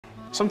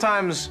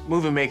Sometimes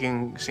movie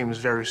making seems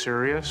very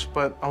serious,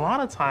 but a lot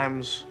of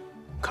times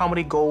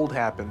comedy gold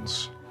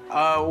happens.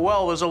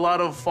 Well, there's a lot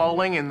of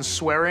falling and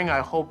swearing. I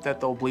hope that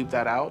they'll bleep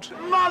that out.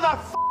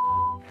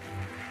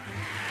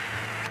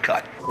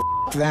 Cut.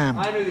 Them.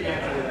 I knew the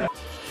answer.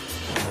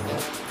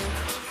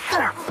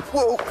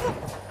 Whoa.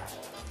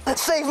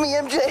 Save me,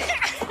 MJ.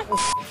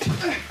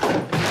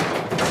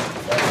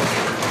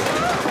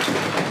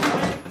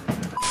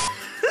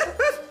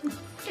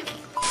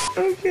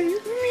 Okay,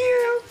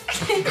 meow.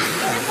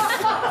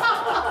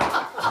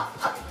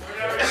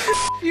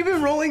 You've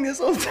been rolling this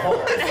whole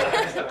time.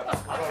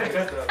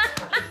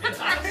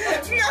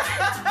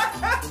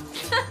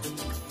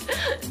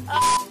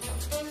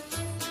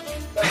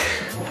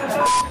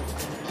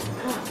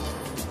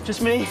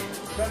 Just me?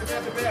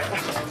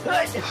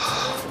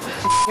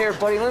 Here,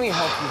 buddy, let me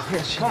help you.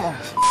 Here, come on.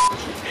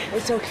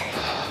 It's okay.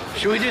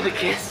 Should we do the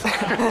kiss?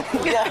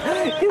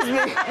 Yeah, kiss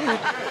me.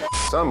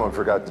 Someone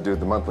forgot to do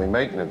the monthly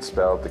maintenance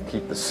spell to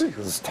keep the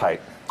seals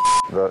tight.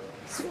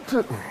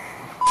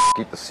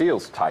 Keep the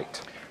seals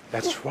tight.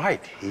 That's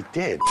right, he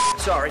did.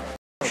 Sorry.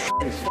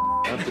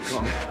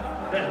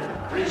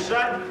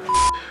 Reset.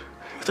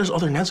 If there's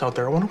other Neds out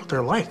there, I wonder what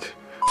they're like.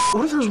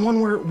 What if there's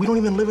one where we don't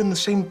even live in the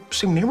same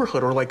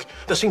neighborhood or like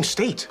the same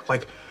state?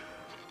 Like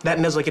that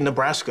Ned's like in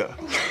Nebraska,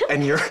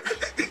 and you're.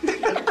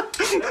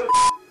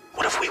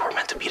 What if we were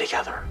meant to be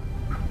together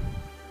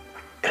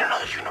in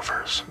another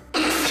universe?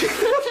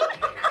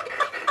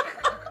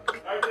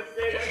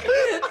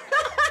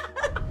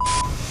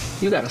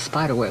 You got a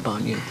spider web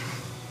on you.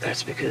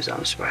 That's because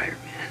I'm Spider-Man.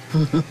 I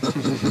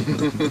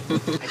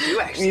do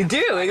actually. You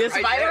do. There's a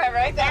spider web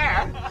right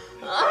there.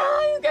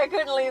 Oh, I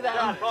couldn't leave that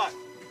on.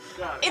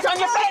 It's on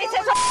your face.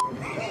 It's on.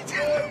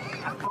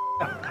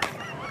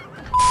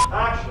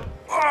 Action.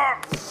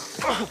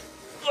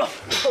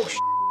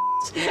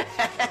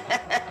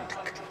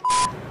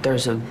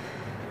 There's a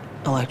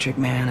electric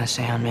man, a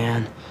sand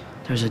man,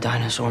 there's a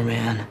dinosaur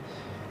man,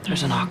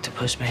 there's an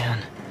octopus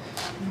man,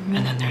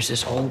 and then there's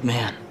this old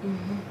man.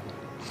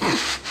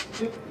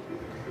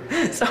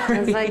 Sorry.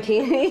 It was like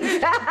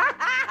it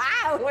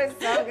was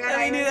so good.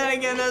 Let me do that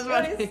again. That's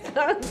funny. It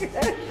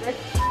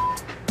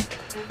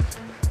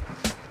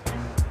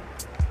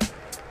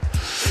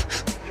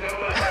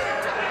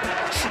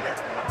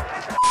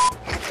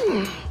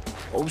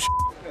was so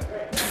good.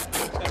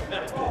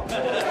 Oh,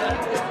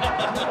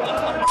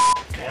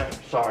 Damn,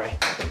 sorry.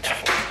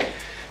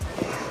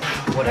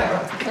 Whatever.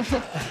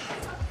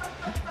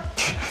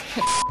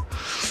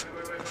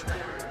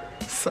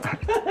 Sorry.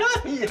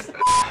 Yes.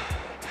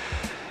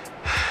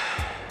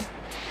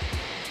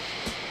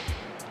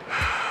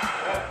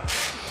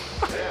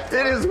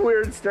 It is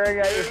weird staring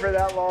at you for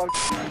that long.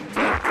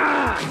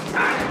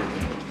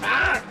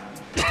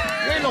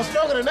 You ain't no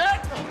stronger than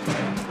that.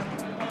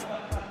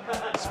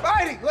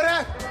 Spidey, what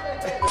happened?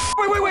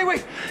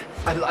 Wait.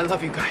 I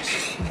love you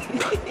guys.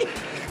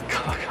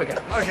 Come on, okay.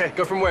 Okay,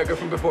 go from where? Go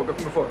from before.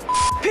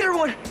 Peter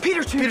 1,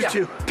 Peter 2. Peter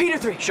 2. Peter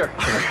 3. Sure.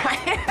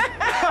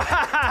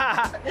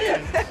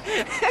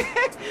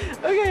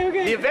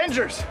 Okay. The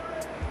Avengers.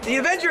 The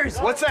Avengers.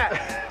 What's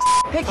that?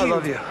 Pick I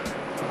love you.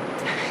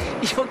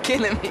 You're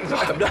killing me. No,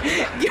 I'm not.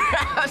 You're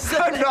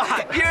absolutely. I'm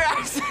not. You're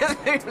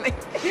absolutely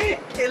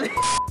killing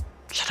me.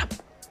 Shut up.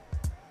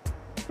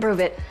 Prove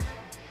it.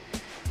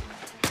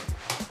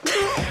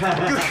 I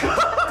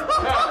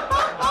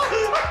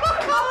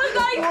was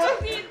like,